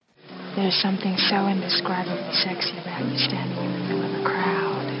There's something so indescribably sexy about you standing in the middle of a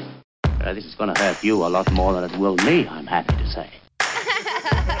crowd. This is going to hurt you a lot more than it will me, I'm happy to say.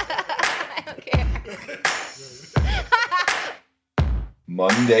 I don't care.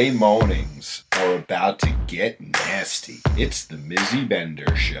 Monday mornings are about to get nasty. It's the Mizzy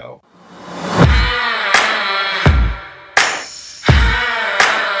Bender Show.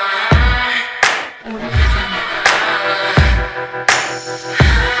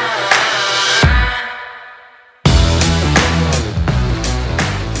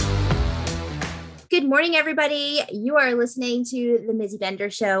 Good morning, everybody. You are listening to the Mizzy Bender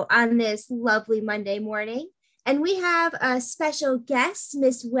Show on this lovely Monday morning. And we have a special guest,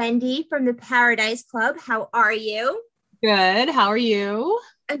 Miss Wendy from the Paradise Club. How are you? Good. How are you?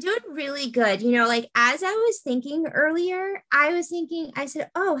 I'm doing really good. You know, like as I was thinking earlier, I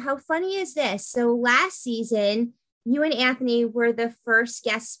said, oh, how funny is this? So last season, you and Anthony were the first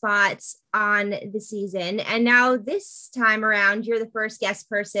guest spots on the season. And now this time around, you're the first guest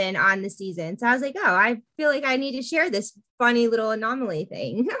person on the season. So I was like, oh, I feel like I need to share this funny little anomaly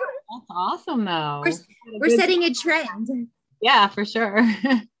thing. That's awesome, though. We're setting a trend. Yeah, for sure.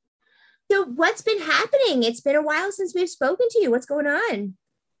 So what's been happening? It's been a while since we've spoken to you. What's going on?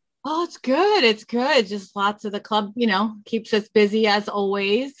 Oh, it's good. It's good. Just lots of the club, keeps us busy as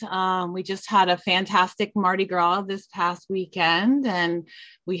always. We just had a fantastic Mardi Gras this past weekend, and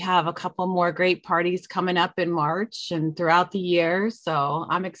we have a couple more great parties coming up in March and throughout the year. So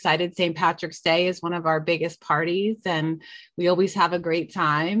I'm excited. St. Patrick's Day is one of our biggest parties, and we always have a great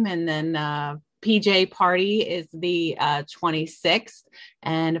time. And then PJ party is the 26th.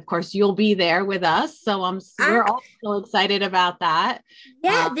 And of course, you'll be there with us. So we're all so excited about that.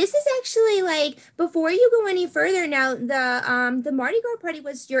 Yeah, this is actually like, before you go any further now, the Mardi Gras party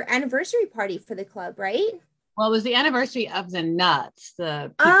was your anniversary party for the club, right? Well, it was the anniversary of the Nuts.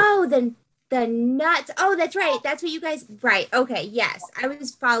 The Nuts. Oh, that's right. That's what you guys, right. Okay. Yes. I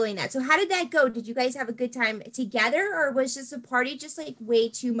was following that. So how did that go? Did you guys have a good time together, or was just the party just like way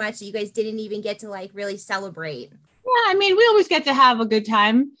too much that you guys didn't even get to like really celebrate? Yeah. I mean, we always get to have a good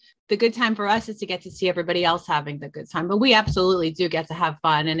time. The good time for us is to get to see everybody else having the good time, but we absolutely do get to have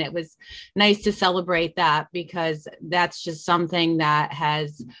fun. And it was nice to celebrate that, because that's just something that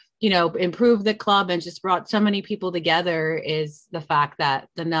has improved the club and just brought so many people together, is the fact that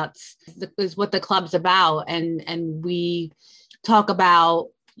the Nuts is what the club's about. And we talk about,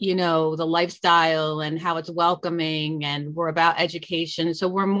 the lifestyle and how it's welcoming, and we're about education. So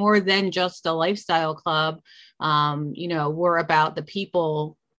we're more than just a lifestyle club. We're about the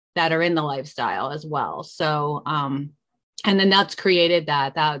people that are in the lifestyle as well. So, and the Nuts created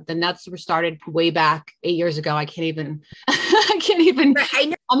that the Nuts were started way back 8 years ago. I can't even, I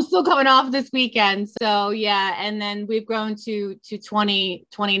know. I'm still coming off this weekend. So yeah. And then we've grown to 20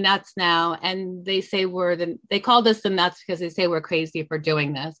 Nuts now. And they say they called us the Nuts because they say we're crazy for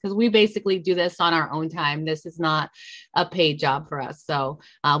doing this, because we basically do this on our own time. This is not a paid job for us. So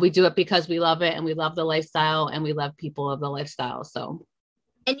we do it because we love it, and we love the lifestyle, and we love people of the lifestyle. So.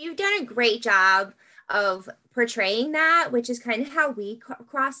 And you've done a great job of portraying that, which is kind of how we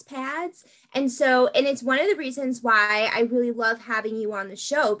cross paths. And it's one of the reasons why I really love having you on the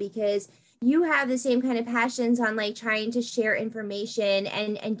show, because you have the same kind of passions on like trying to share information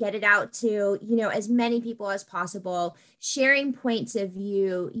and get it out to, as many people as possible, sharing points of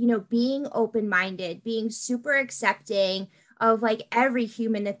view, being open-minded, being super accepting of like every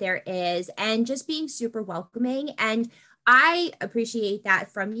human that there is, and just being super welcoming. And I appreciate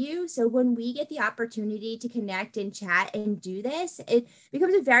that from you. So when we get the opportunity to connect and chat and do this, it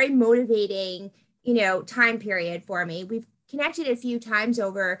becomes a very motivating, time period for me. We've connected a few times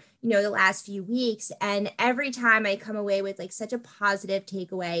over, the last few weeks, and every time I come away with like such a positive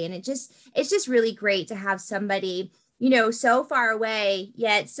takeaway. And it's just really great to have somebody, so far away,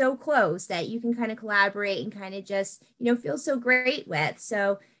 yet so close that you can kind of collaborate and kind of just, feel so great with.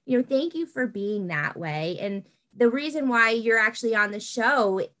 So, thank you for being that way. And the reason why you're actually on the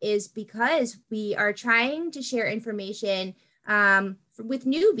show is because we are trying to share information with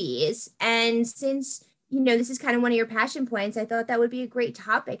newbies. And since, this is kind of one of your passion points, I thought that would be a great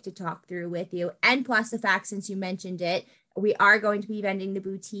topic to talk through with you. And plus the fact, since you mentioned it, we are going to be vending the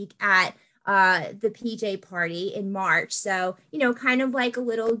boutique at the PJ party in March. So, kind of like a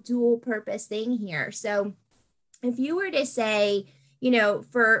little dual purpose thing here. So if you were to say,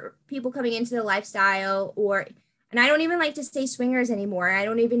 for people coming into the lifestyle, and I don't even like to say swingers anymore. I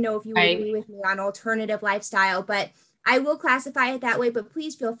don't even know if you would agree with me on alternative lifestyle, but I will classify it that way. But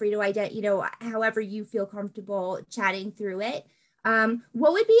please feel free to however you feel comfortable chatting through it.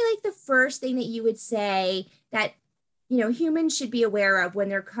 What would be like the first thing that you would say that humans should be aware of when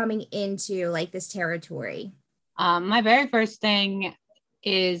they're coming into like this territory? My very first thing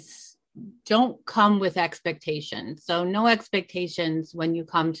is don't come with expectations. So no expectations when you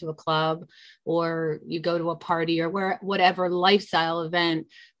come to a club or you go to a party or whatever lifestyle event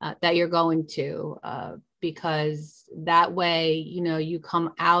that you're going to, because that way, you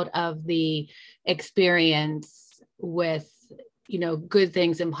come out of the experience with good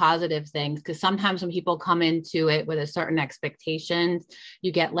things and positive things. Because sometimes when people come into it with a certain expectations,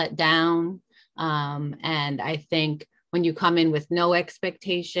 you get let down. And I think when you come in with no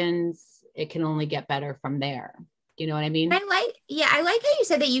expectations, it can only get better from there. You know what I mean? I like how you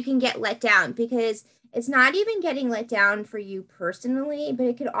said that you can get let down, because it's not even getting let down for you personally, but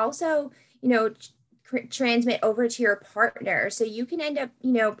it could also, transmit over to your partner. So you can end up,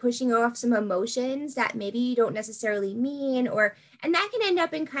 pushing off some emotions that maybe you don't necessarily mean, and that can end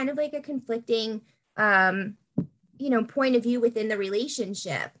up in kind of like a conflicting, point of view within the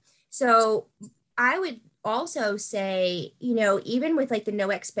relationship. So I would also say, even with like the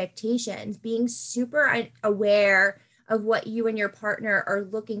no expectations, being super aware of what you and your partner are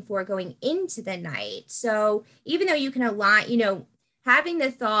looking for going into the night. So even though you can align, having the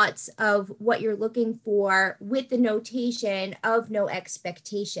thoughts of what you're looking for with the notation of no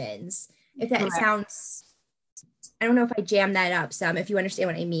expectations. If that Correct. sounds, I don't know if I jammed that up some, if you understand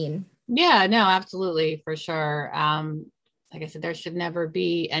what I mean. Yeah, no, absolutely, for sure. Like I said, there should never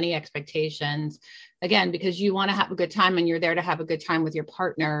be any expectations, again, because you want to have a good time and you're there to have a good time with your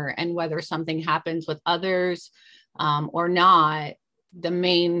partner. And whether something happens with others or not, the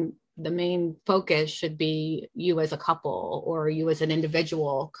main focus should be you as a couple or you as an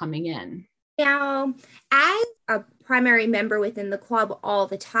individual coming in. Now, as a primary member within the club all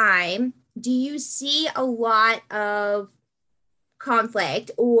the time, do you see a lot of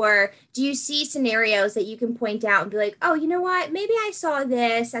conflict, or do you see scenarios that you can point out and be like, oh, you know what, maybe I saw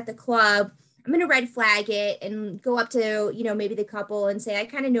this at the club, I'm going to red flag it and go up to, maybe the couple and say, I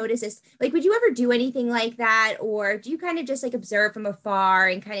kind of noticed this. Like, would you ever do anything like that? Or do you kind of just like observe from afar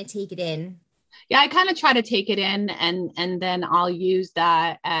and kind of take it in? Yeah, I kind of try to take it in, and then I'll use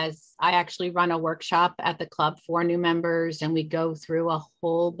that as I actually run a workshop at the club for new members, and we go through a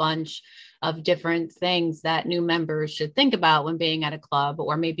whole bunch of different things that new members should think about when being at a club,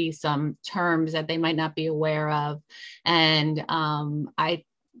 or maybe some terms that they might not be aware of. And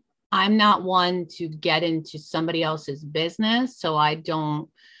I'm not one to get into somebody else's business, so I don't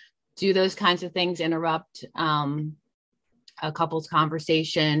do those kinds of things, interrupt a couple's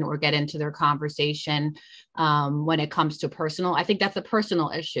conversation or get into their conversation when it comes to personal. I think that's a personal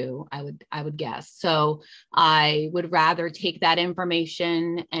issue, I would guess. So I would rather take that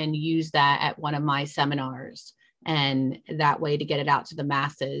information and use that at one of my seminars, and that way to get it out to the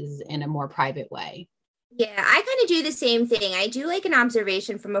masses in a more private way. Yeah, I kind of do the same thing. I do like an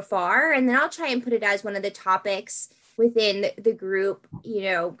observation from afar, and then I'll try and put it as one of the topics within the group,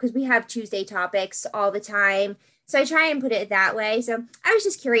 because we have Tuesday topics all the time. So I try and put it that way. So I was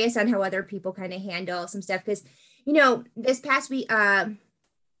just curious on how other people kind of handle some stuff, because, this past week,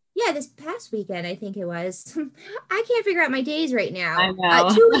 this past weekend, I think it was, I can't figure out my days right now. I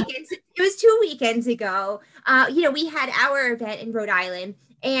know. 2 weekends. It was 2 weekends ago. We had our event in Rhode Island,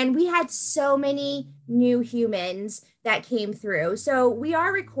 and we had so many new humans that came through. So we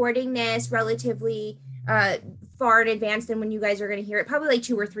are recording this relatively far in advance than when you guys are going to hear it, probably like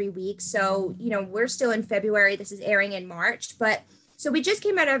 2 or 3 weeks. So, we're still in February. This is airing in March. But so we just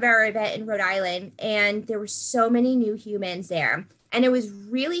came out of our event in Rhode Island, and there were so many new humans there. And it was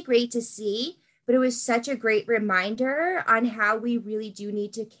really great to see, but it was such a great reminder on how we really do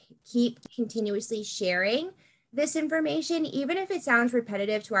need to keep continuously sharing this information, even if it sounds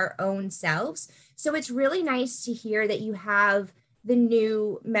repetitive to our own selves. So it's really nice to hear that you have the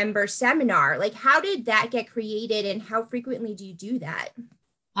new member seminar. Like, how did that get created, and how frequently do you do that?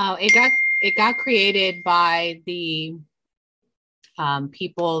 It got created by the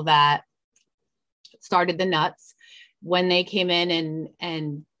people that started the Nuts when they came in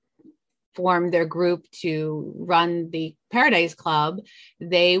and formed their group to run the Paradise Club.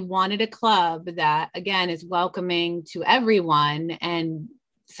 They wanted a club that, again, is welcoming to everyone and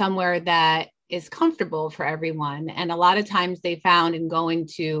somewhere that is comfortable for everyone. And a lot of times they found in going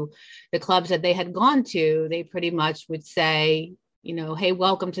to the clubs that they had gone to, they pretty much would say, hey,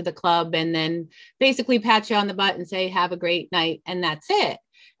 welcome to the club, and then basically pat you on the butt and say, have a great night. And that's it.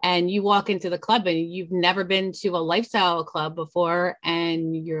 And you walk into the club and you've never been to a lifestyle club before,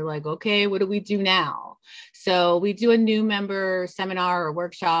 and you're like, okay, what do we do now? So we do a new member seminar or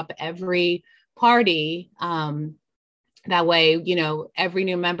workshop every party. that way, every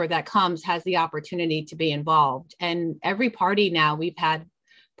new member that comes has the opportunity to be involved. And every party now, we've had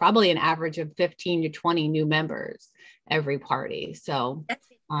probably an average of 15 to 20 new members every party. So, That's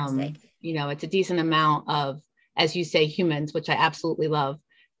fantastic. It's a decent amount of, as you say, humans, which I absolutely love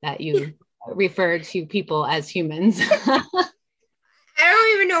that you refer to people as humans. I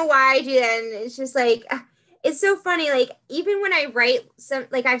don't even know why I do that. And it's just like, it's so funny. Like, even when I write some,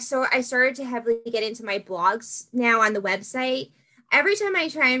 like I started to heavily get into my blogs now on the website. Every time I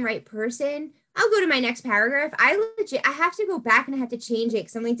try and write person, I'll go to my next paragraph. I have to go back and I have to change it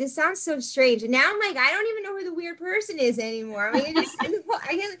because I'm like, this sounds so strange. And now I'm like, I don't even know who the weird person is anymore. I mean,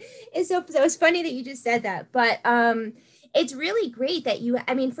 it's funny that you just said that. But it's really great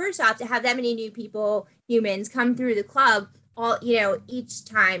that first off, to have that many new humans come through the club each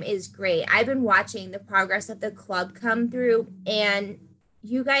time is great. I've been watching the progress of the club come through, and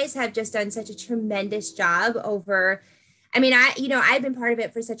you guys have just done such a tremendous job over. I've been part of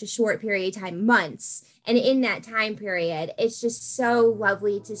it for such a short period of time, months. And in that time period, it's just so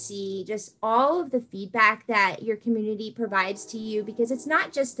lovely to see just all of the feedback that your community provides to you, because it's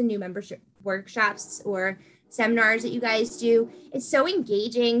not just the new membership workshops or seminars that you guys do. It's so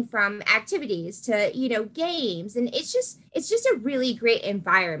engaging, from activities to, games. And it's just a really great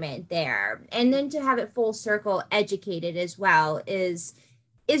environment there. And then to have it full circle educated as well is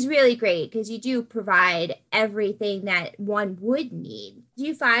really great, because you do provide everything that one would need. Do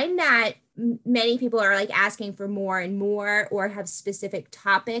you find that many people are like asking for more and more, or have specific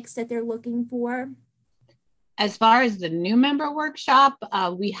topics that they're looking for? As far as the new member workshop,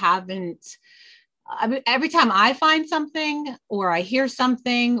 we haven't. Every time I find something or I hear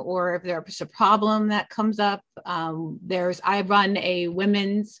something, or if there's a problem that comes up, I run a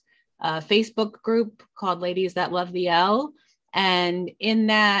women's Facebook group called Ladies That Love the L. And in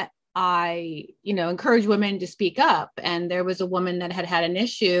that, I, encourage women to speak up. And there was a woman that had an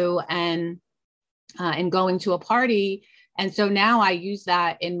issue and in going to a party. And so now I use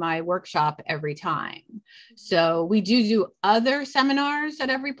that in my workshop every time. So we do other seminars at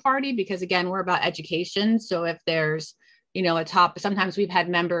every party, because again, we're about education. So if there's, a topic, sometimes we've had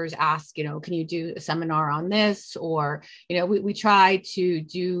members ask, can you do a seminar on this? Or, we try to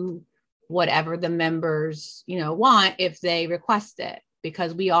do whatever the members, want if they request it,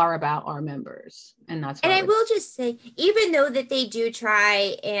 because we are about our members. And that's and I will just say, even though that they do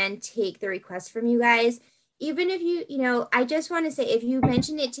try and take the request from you guys, even if I just want to say, if you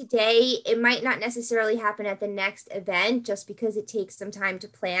mention it today, it might not necessarily happen at the next event, just because it takes some time to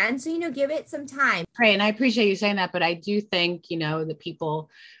plan. So, give it some time. Right. And I appreciate you saying that, but I do think, the people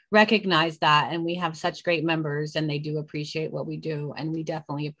recognize that, and we have such great members, and they do appreciate what we do, and we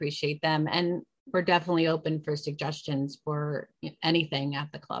definitely appreciate them. And we're definitely open for suggestions for anything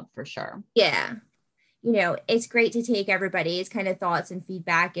at the club, for sure. Yeah. It's great to take everybody's kind of thoughts and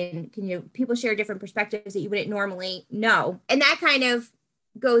feedback, and people share different perspectives that you wouldn't normally know. And that kind of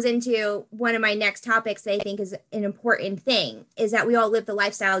goes into one of my next topics that I think is an important thing, is that we all live the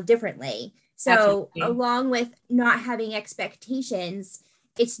lifestyle differently. So absolutely. Along with not having expectations,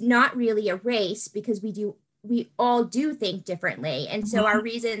 it's not really a race, because we all do think differently. And so our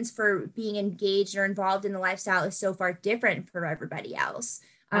reasons for being engaged or involved in the lifestyle is so far different from everybody else.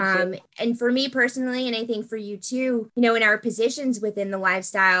 And for me personally, and I think for you too, in our positions within the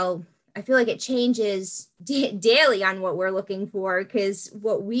lifestyle, I feel like it changes daily on what we're looking for, because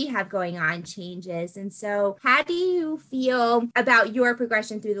what we have going on changes. And so how do you feel about your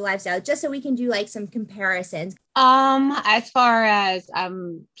progression through the lifestyle, just so we can do like some comparisons? As far as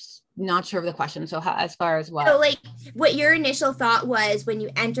not sure of the question. So as far as what? So like what your initial thought was when you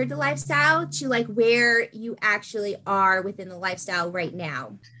entered the lifestyle, to like where you actually are within the lifestyle right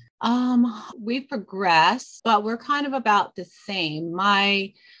now. We've progressed, but we're kind of about the same.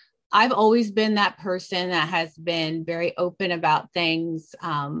 I've always been that person that has been very open about things.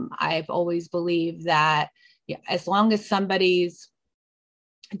 I've always believed that as long as somebody's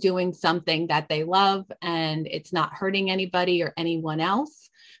doing something that they love and it's not hurting anybody or anyone else,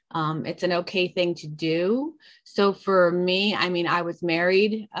 it's an okay thing to do. So for me, I was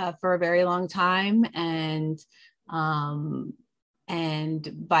married for a very long time, and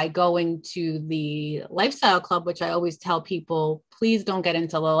by going to the lifestyle club, which I always tell people, please don't get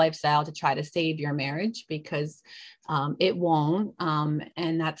into the lifestyle to try to save your marriage, because it won't.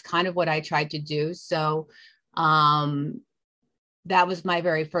 And that's kind of what I tried to do. So that was my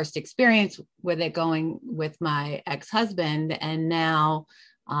very first experience with it, going with my ex-husband. And now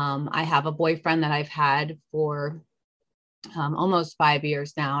I have a boyfriend that I've had for almost 5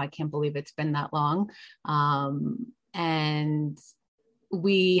 years now. I can't believe it's been that long. And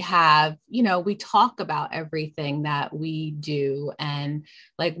we have, we talk about everything that we do. And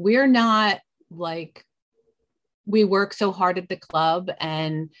like, we're not like, we work so hard at the club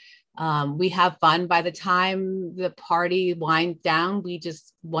and we have fun. By the time the party winds down, we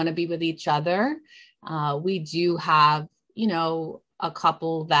just want to be with each other. We do have, a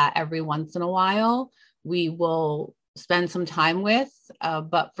couple that every once in a while we will spend some time with.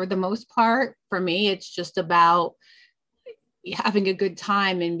 But for the most part, for me, it's just about having a good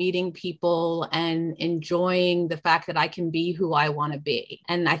time and meeting people and enjoying the fact that I can be who I want to be.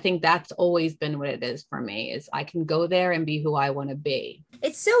 And I think that's always been what it is for me, is I can go there and be who I want to be.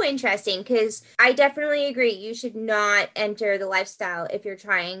 It's so interesting because I definitely agree. You should not enter the lifestyle if you're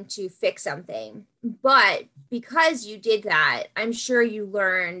trying to fix something. But because you did that, I'm sure you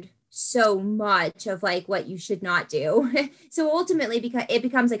learned so much of like what you should not do. So ultimately, because it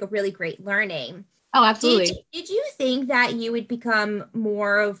becomes like a really great learning. Oh, absolutely. Did you think that you would become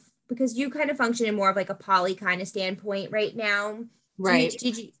more of, because you kind of function in more of like a poly kind of standpoint right now? Right.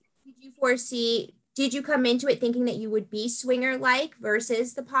 Did you foresee, did you come into it thinking that you would be swinger like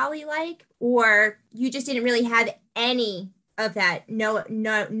versus the poly like, or you just didn't really have any of that? No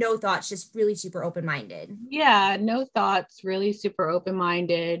thoughts, just really super open-minded. Yeah, no thoughts, really super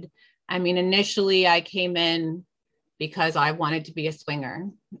open-minded. I mean, initially I came in because I wanted to be a swinger.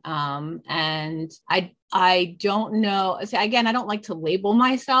 And I don't know. See, again, I don't like to label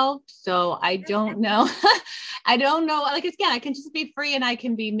myself. So I don't know. I don't know. Like, again, I can just be free and I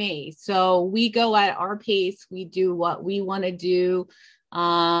can be me. So we go at our pace. We do what we want to do.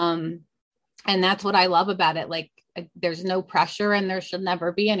 And that's what I love about it. Like, there's no pressure and there should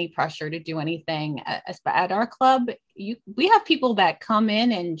never be any pressure to do anything. At our club, we have people that come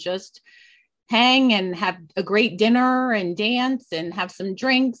in and just hang and have a great dinner and dance and have some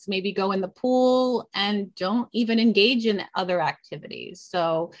drinks, maybe go in the pool and don't even engage in other activities.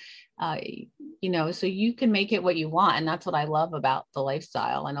 So, so you can make it what you want. And that's what I love about the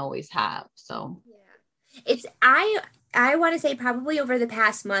lifestyle and always have. So yeah, I want to say probably over the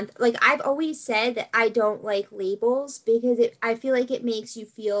past month, like I've always said that I don't like labels because I feel like it makes you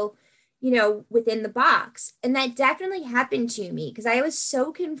feel, within the box. And that definitely happened to me because I was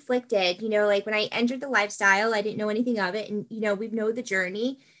so conflicted, like when I entered the lifestyle, I didn't know anything of it. And, we've known the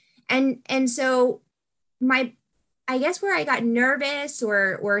journey. And so I guess where I got nervous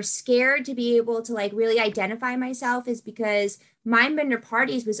or scared to be able to like really identify myself is because Mindbender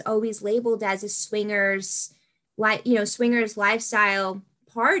Parties was always labeled as a swingers lifestyle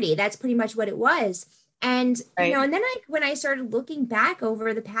party. That's pretty much what it was. And, right. And then when I started looking back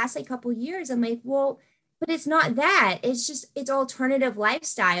over the past like couple years, I'm like, well, but it's not that. It's alternative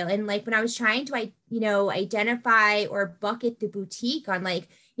lifestyle. And like when I was trying to, identify or bucket the boutique on like,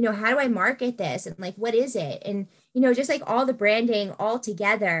 how do I market this? And like, what is it? And, just like all the branding all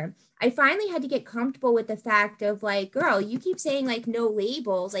together, I finally had to get comfortable with the fact of like, girl, you keep saying like no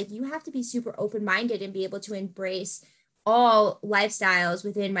labels, like you have to be super open-minded and be able to embrace all lifestyles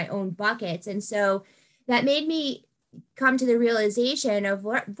within my own buckets. And so that made me come to the realization of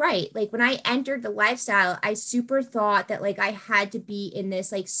right, like when I entered the lifestyle, I super thought that like I had to be in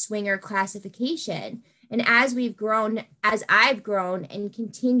this like swinger classification. And as I've grown and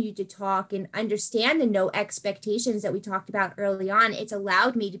continued to talk and understand the no expectations that we talked about early on, it's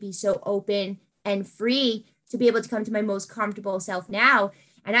allowed me to be so open and free to be able to come to my most comfortable self now.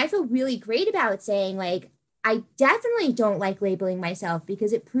 And I feel really great about saying like, I definitely don't like labeling myself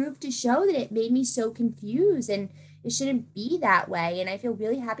because it proved to show that it made me so confused and it shouldn't be that way. And I feel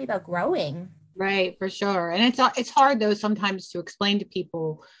really happy about growing. Right, for sure. And it's hard though sometimes to explain to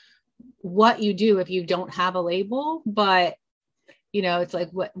people what you do if you don't have a label, but it's like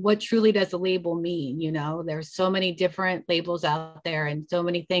what truly does a label mean? There's so many different labels out there and so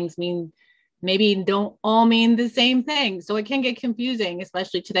many things maybe don't all mean the same thing. So it can get confusing,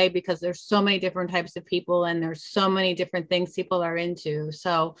 especially today, because there's so many different types of people and there's so many different things people are into.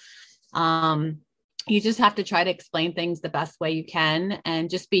 So you just have to try to explain things the best way you can and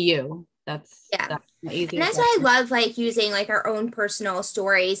just be you. That's easy. And that's why I love like using like our own personal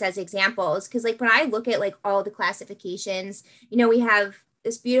stories as examples. Cause like when I look at like all the classifications, we have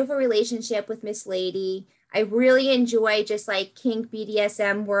this beautiful relationship with Miss Lady. I really enjoy just like kink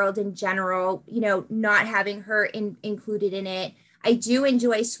BDSM world in general, not having her included in it. I do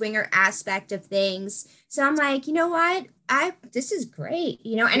enjoy swinger aspect of things. So I'm like, you know what? This is great,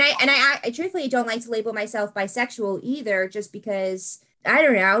 and I truthfully don't like to label myself bisexual either, just because I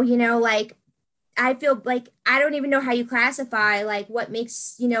don't know, like I feel like I don't even know how you classify like what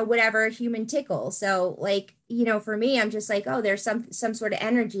makes, whatever human tickle. So like, for me, I'm just like, oh, there's some sort of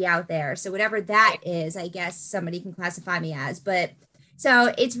energy out there. So whatever that is, I guess somebody can classify me as. But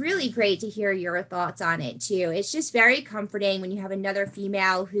So it's really great to hear your thoughts on it too. It's just very comforting when you have another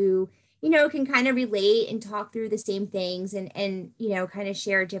female who, can kind of relate and talk through the same things and kind of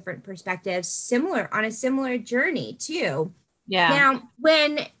share different perspectives similar on a similar journey too. Yeah. Now,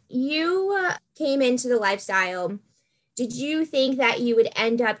 when you came into the lifestyle, did you think that you would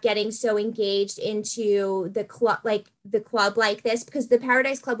end up getting so engaged into the club like this? Because the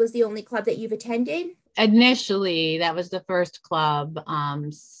Paradise Club was the only club that you've attended? Initially, that was the first club.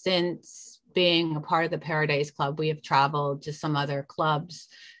 Since being a part of the Paradise Club, we have traveled to some other clubs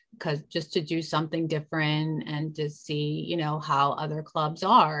because just to do something different and to see, how other clubs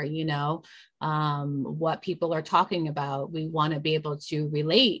are, what people are talking about. We want to be able to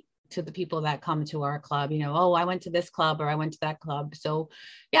relate to the people that come to our club, oh, I went to this club or I went to that club. So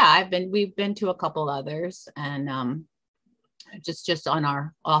yeah, we've been to a couple others, and just on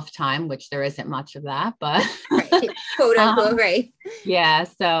our off time, which there isn't much of that, but right. Quote unquote, right. Yeah.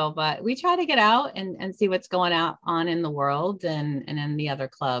 So, but we try to get out and see what's going on in the world and in the other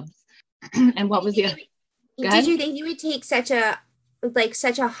clubs. And what was the, did you think you would take such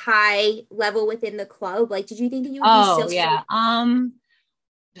a high level within the club? Like, did you think that you would be so yeah.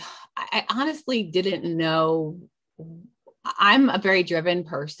 I honestly didn't know. I'm a very driven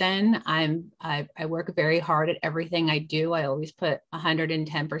person. I work very hard at everything I do. I always put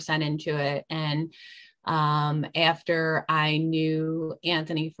 110% into it. And after I knew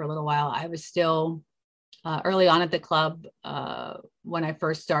Anthony for a little while, I was still early on at the club. When I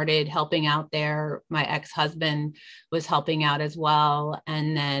first started helping out there, my ex-husband was helping out as well.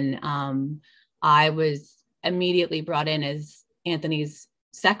 And then I was immediately brought in as Anthony's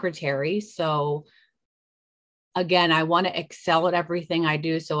secretary. So again, I want to excel at everything I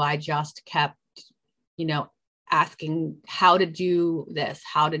do. So I just kept, asking how to do this,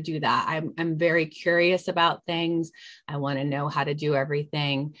 how to do that. I'm very curious about things. I want to know how to do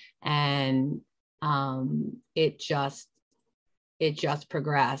everything. And it just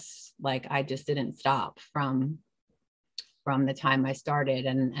progressed. Like I just didn't stop from the time I started.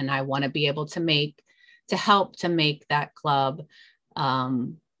 And I want to be able to help make that club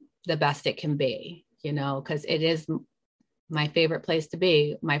the best it can be, because it is my favorite place to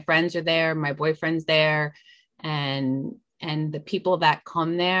be. My friends are there, my boyfriend's there, and the people that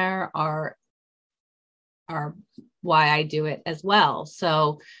come there are why I do it as well.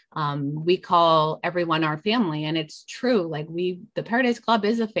 So we call everyone our family, and it's true. Like the Paradise Club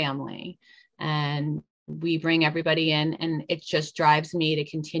is a family, and we bring everybody in, and it just drives me to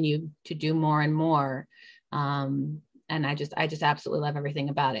continue to do more and more. And I just absolutely love everything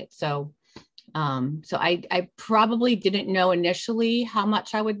about it. So I probably didn't know initially how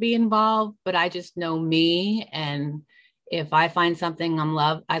much I would be involved, but I just know me. And if I find something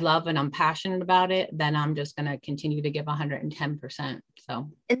I love and I'm passionate about it, then I'm just going to continue to give 110%. So.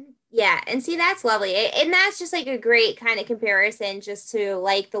 Yeah. And see, that's lovely. And that's just like a great kind of comparison just to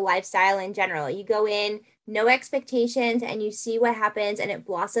like the lifestyle in general. You go in, no expectations, and you see what happens, and it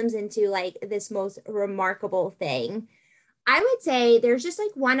blossoms into like this most remarkable thing. I would say there's just like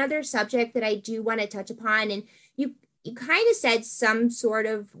one other subject that I do want to touch upon, and you kind of said some sort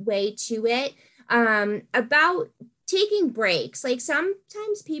of way to it about taking breaks. Like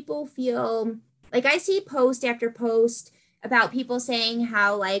sometimes people feel like I see post after post about people saying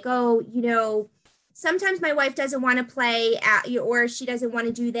how like, oh, sometimes my wife doesn't want to play or she doesn't want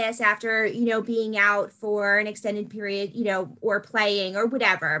to do this after, being out for an extended period, or playing or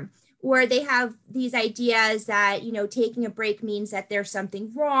whatever. Or they have these ideas that, taking a break means that there's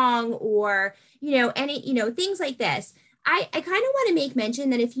something wrong or, things like this. I kind of want to make mention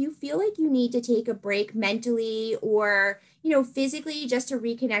that if you feel like you need to take a break mentally or, physically just to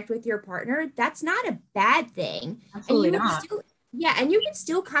reconnect with your partner, that's not a bad thing. Absolutely and you not. and you can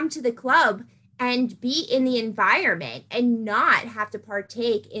still come to the club and be in the environment and not have to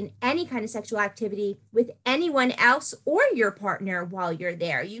partake in any kind of sexual activity with anyone else or your partner while you're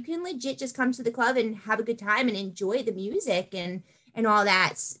there. You can legit just come to the club and have a good time and enjoy the music and all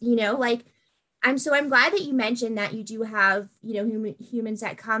that, I'm glad that you mentioned that you do have, humans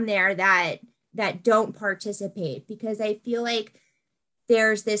that come there that don't participate, because I feel like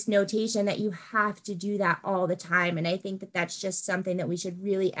there's this notation that you have to do that all the time. And I think that that's just something that we should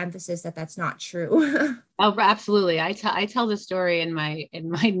really emphasize that that's not true. Oh, absolutely. I tell the story in my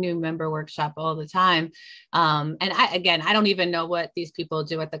new member workshop all the time. And I don't even know what these people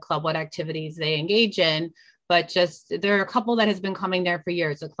do at the club, what activities they engage in, but just there are a couple that has been coming there for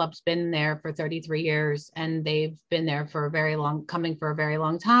years. The club's been there for 33 years and they've been there for a very long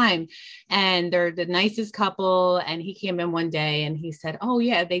time. And they're the nicest couple. And he came in one day and he said, oh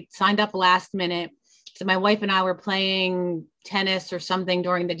yeah, they signed up last minute. So my wife and I were playing tennis or something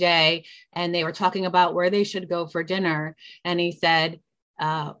during the day, and they were talking about where they should go for dinner. And he said,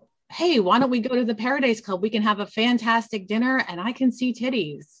 hey, why don't we go to the Paradise Club? We can have a fantastic dinner and I can see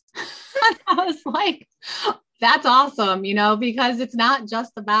titties. I was like, that's awesome, because it's not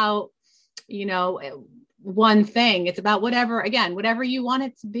just about, one thing. It's about whatever you want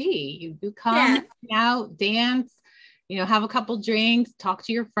it to be. You come hang out, dance, have a couple drinks, talk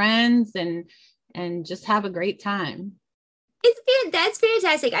to your friends, and just have a great time. That's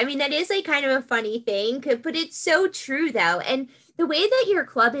fantastic. I mean, that is like kind of a funny thing, but it's so true though. And the way that your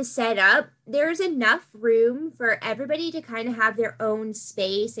club is set up, there's enough room for everybody to kind of have their own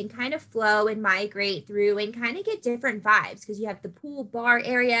space and kind of flow and migrate through and kind of get different vibes, because you have the pool bar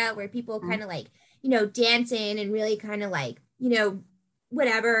area where people kind of like, dance in and really kind of like,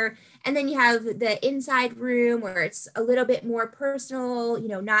 whatever. And then you have the inside room where it's a little bit more personal,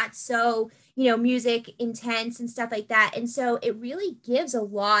 not so, music intense and stuff like that. And so it really gives a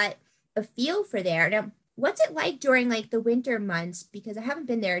lot of feel for there. Now, what's it like during like the winter months? Because I haven't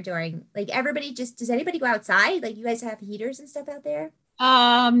been there during like does anybody go outside? Like you guys have heaters and stuff out there?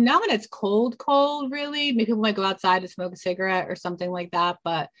 Not when it's cold, really. Maybe people might go outside to smoke a cigarette or something like that.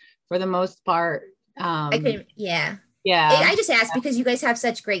 But for the most part, yeah. Yeah. I just asked because you guys have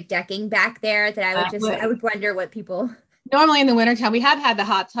such great decking back there that I would wonder what people. Normally in the wintertime, we have had the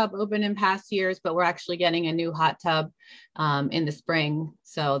hot tub open in past years, but we're actually getting a new hot tub in the spring.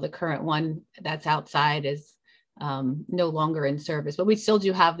 So the current one that's outside is no longer in service, but we still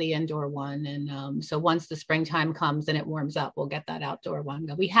do have the indoor one. And so once the springtime comes and it warms up, we'll get that outdoor one.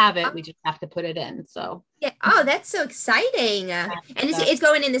 But we have it, we just have to put it in. So yeah. Oh, that's so exciting. And it's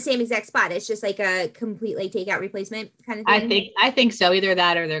going in the same exact spot. It's just like a complete like takeout replacement kind of thing. I think so. Either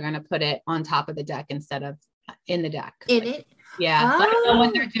that or they're going to put it on top of the deck instead of in the deck. It? Yeah. So I don't know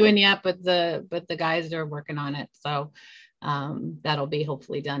what they're doing yet, but the guys are working on it. So that'll be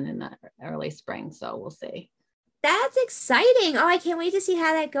hopefully done in the early spring. So we'll see. That's exciting. Oh, I can't wait to see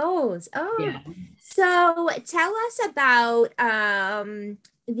how that goes. Oh, yeah. So tell us about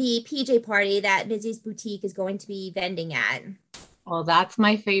the PJ party that Mizzy's Boutique is going to be vending at. Well, that's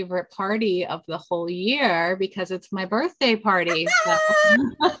my favorite party of the whole year because it's my birthday party. So.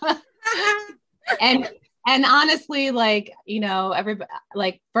 And honestly, like, everybody,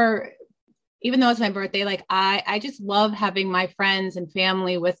 like even though it's my birthday, like I just love having my friends and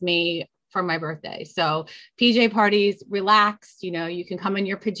family with me for my birthday. So PJ parties, relaxed, you can come in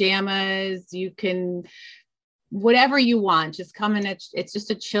your pajamas, you can, whatever you want, just come in. It's just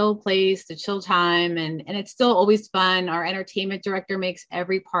a chill place, a chill time. And it's still always fun. Our entertainment director makes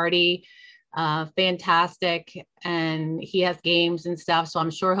every party fantastic, and he has games and stuff. So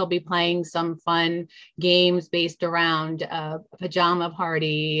I'm sure he'll be playing some fun games based around a pajama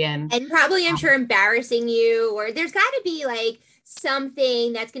party and probably, I'm sure, embarrassing you, or there's got to be like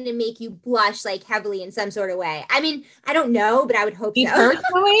something that's going to make you blush like heavily in some sort of way. I mean, I don't know, but I would hope so.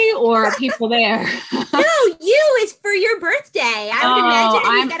 Personally, or people there? No, it's for your birthday. I would imagine.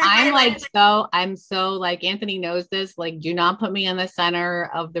 I'm so like, Anthony knows this, like, do not put me in the center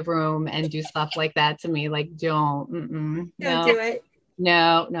of the room and do stuff like that to me. Like, don't do it.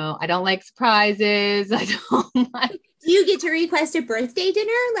 No, I don't like surprises. I don't like. Do you get to request a birthday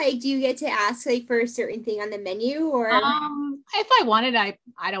dinner? Like, do you get to ask like for a certain thing on the menu, or? If I wanted, I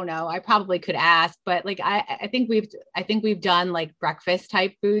don't know. I probably could ask, but like, I think we've done like breakfast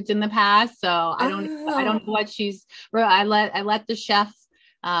type foods in the past. So I don't know what I let the chef,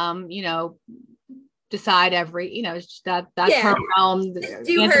 decide every, that's her realm.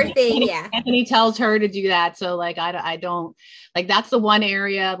 Do her thing. Yeah. Anthony tells her to do that. So like, I don't like, that's the one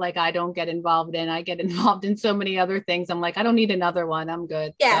area like I don't get involved in. I get involved in so many other things. I'm like, I don't need another one. I'm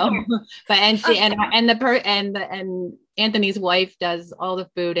good. Yeah. So, but and Anthony's wife does all the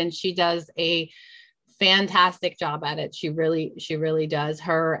food, and she does a fantastic job at it. She really does.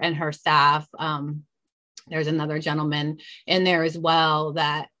 Her and her staff. There's another gentleman in there as well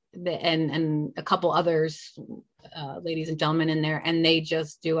and a couple others, ladies and gentlemen in there, and they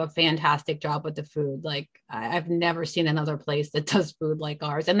just do a fantastic job with the food. Like I've never seen another place that does food like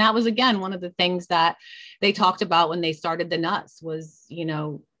ours. And that was, again, one of the things that they talked about when they started the Nuts was,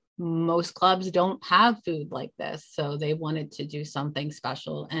 most clubs don't have food like this. So they wanted to do something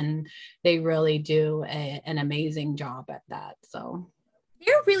special, and they really do an amazing job at that. So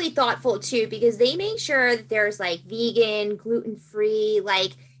they're really thoughtful too, because they make sure that there's like vegan, gluten-free,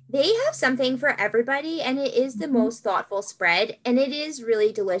 like they have something for everybody, and it is the most thoughtful spread, and it is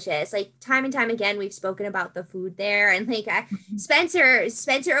really delicious. Like time and time again, we've spoken about the food there, and like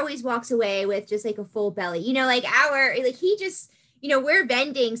Spencer always walks away with just like a full belly, like he just, we're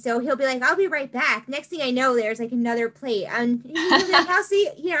vending, so he'll be like, I'll be right back. Next thing I know, there's like another plate, and he'll be like, I'll see,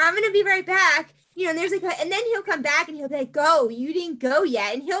 I'm gonna be right back. And there's like, and then he'll come back and he'll be like, go, you didn't go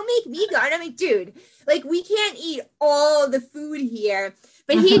yet. And he'll make me go. And I'm like, dude, like, we can't eat all the food here.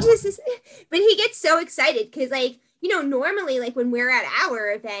 But he gets so excited because, like, normally, like, when we're at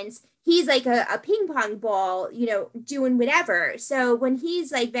our events, he's like a ping pong ball, doing whatever. So when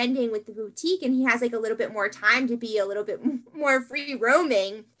he's like vending with the boutique and he has like a little bit more time to be a little bit more free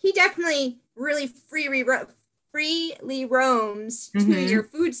roaming, he definitely really freely roams to your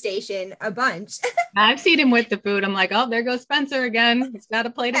food station a bunch. I've seen him with the food. I'm like, oh, there goes Spencer again. He's got a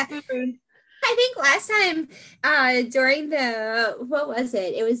plate of food. I think last time during what was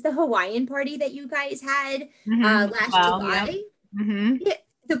it? It was the Hawaiian party that you guys had last July. Yep.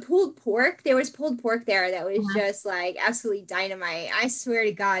 The pulled pork, there was pulled pork there that was just like absolutely dynamite. I swear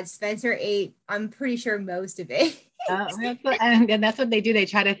to God, Spencer ate, I'm pretty sure, most of it. And that's what they do. They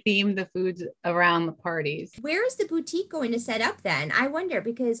try to theme the foods around the parties. Where is the boutique going to set up then? I wonder,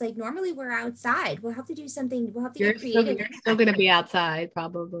 because like normally we're outside. We'll have to do something. We'll have to get creative. You're still going to be outside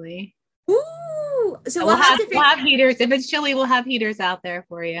probably. Ooh, so we'll have heaters. If it's chilly, we'll have heaters out there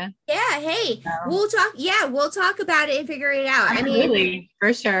for you. Yeah. Hey, we'll talk. Yeah, we'll talk about it and figure it out. Absolutely, I mean,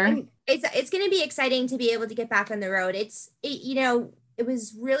 for sure. It's going to be exciting to be able to get back on the road. It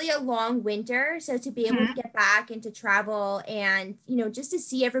was really a long winter. So to be able to get back and to travel and, just to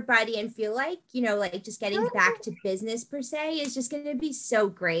see everybody and feel like, like just getting back to business per se is just going to be so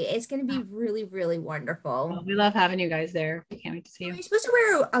great. It's going to be really, really wonderful. Well, we love having you guys there. We can't wait to see you. Are you supposed to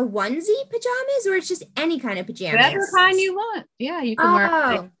wear a onesie pajamas or it's just any kind of pajamas? Whatever kind you want. Yeah, you can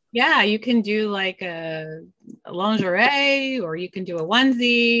wear you can do like a lingerie or you can do a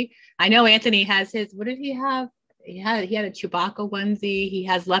onesie. I know Anthony has his, what did he have? He had a Chewbacca onesie. He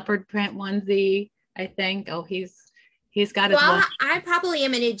has leopard print onesie, I think. Oh, he's got his one. I probably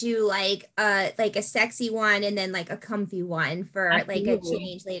am gonna do like a sexy one and then like a comfy one for like a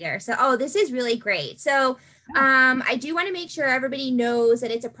change later. So this is really great. So I do want to make sure everybody knows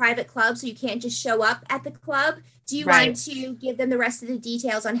that it's a private club, so you can't just show up at the club. Do you want to give them the rest of the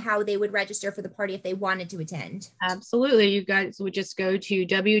details on how they would register for the party if they wanted to attend? Absolutely. You guys would just go to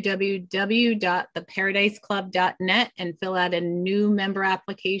www.theparadiseclub.net and fill out a new member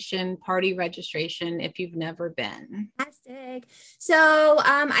application, party registration if you've never been. Fantastic. So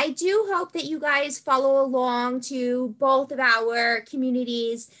I do hope that you guys follow along to both of our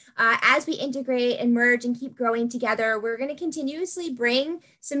communities as we integrate and merge and keep growing together. We're going to continuously bring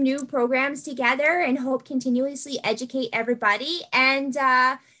some new programs together and hope continuously educate everybody. And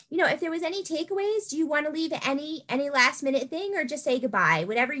if there was any takeaways, do you want to leave any last minute thing or just say goodbye,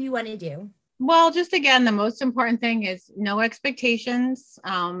 whatever you want to do? Well, just again, the most important thing is no expectations,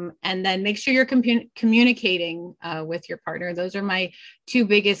 and then make sure you're communicating with your partner. Those are my two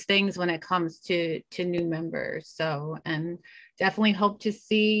biggest things when it comes to new members. So, and definitely hope to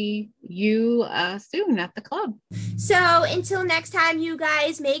see you soon at the club. So until next time, you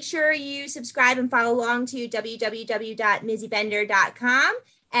guys, make sure you subscribe and follow along to www.mizzybender.com,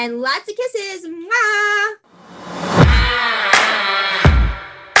 and lots of kisses. Mwah!